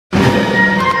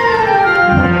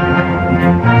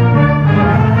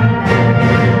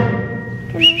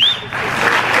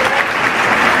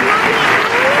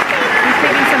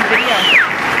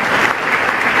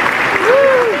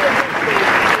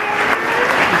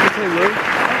Let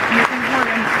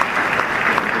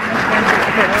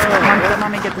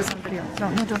mommy get this on video.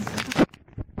 No, don't.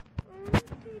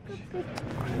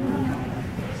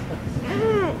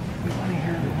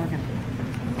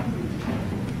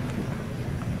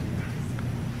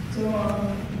 So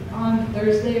on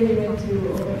Thursday we went to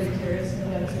Olympic Terrace,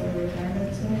 and that's our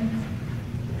retirement center.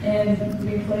 And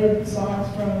we played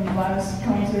songs from last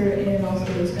concert and also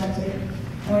this concert.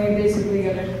 And we basically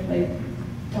got to like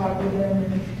talk with them,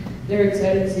 and they're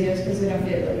excited to see us because they don't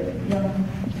get like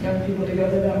young people to go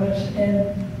there that much.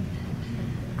 And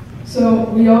so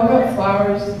we all got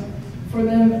flowers for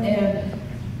them, and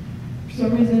for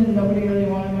some reason nobody really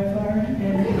wanted my flower,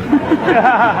 and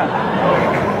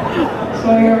so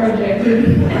I got rejected.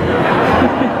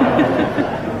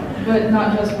 But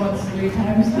not just once, 3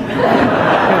 times.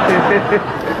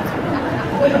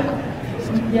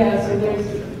 Yeah, so there's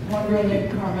one girl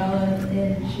named Carmela,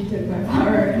 and she took my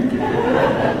flower.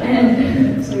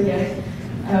 And so yeah,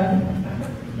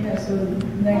 so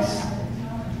next,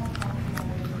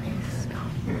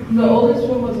 the oldest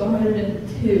one was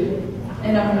 102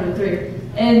 and 103.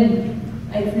 And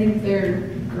I think there's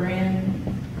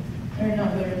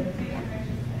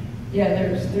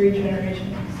 3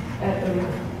 generations at the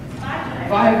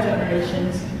 5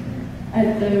 generations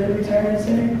at the retirement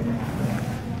center.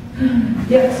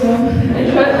 Yeah, so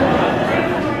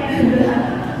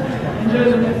enjoy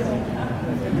the next one.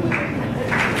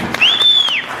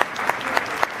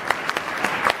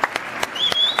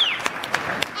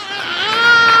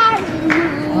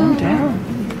 Calm down.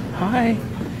 Hi.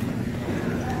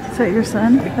 Is that your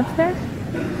son up there?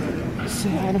 Say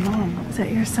hi to Mom. Is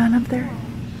that your son up there?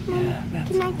 Yeah,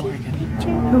 that's Morgan.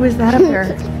 Who is that up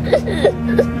there?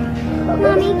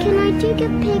 Mommy, can I take a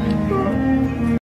picture?